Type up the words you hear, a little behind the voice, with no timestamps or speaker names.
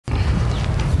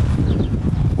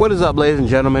What is up, ladies and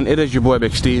gentlemen? It is your boy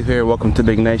Big Steve here. Welcome to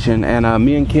Big Nation. And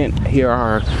me and Kent here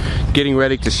are getting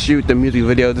ready to shoot the music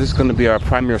video. This is going to be our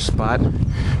premiere spot.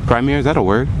 Premiere, is that a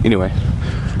word? Anyway,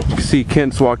 you can see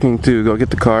Kent's walking to go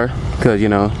get the car because, you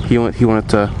know, he wanted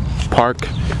to park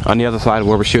on the other side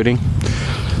where we're shooting.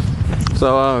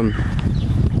 So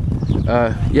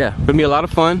yeah, gonna be a lot of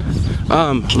fun.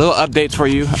 Little updates for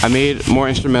you. I made more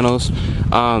instrumentals.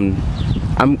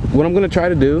 What I'm gonna try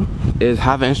to do is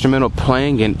have an instrumental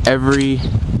playing in every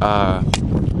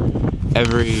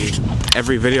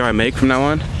video I make from now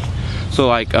on. So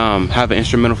like have an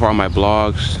instrumental for all my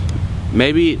blogs.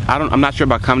 Maybe I'm not sure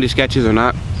about comedy sketches or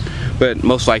not, but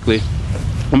most likely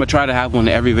I'm gonna try to have one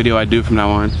in every video I do from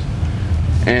now on.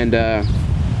 And I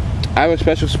have a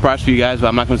special surprise for you guys, but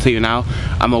I'm not gonna tell you now.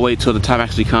 I'm gonna wait till the time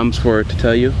actually comes for it to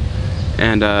tell you.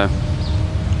 And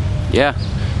yeah,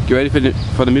 get ready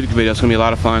for the music video. It's gonna be a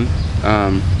lot of fun.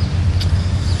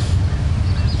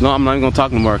 No, I'm not even gonna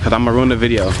talk no more because I'm gonna ruin the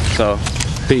video. So,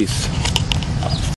 peace.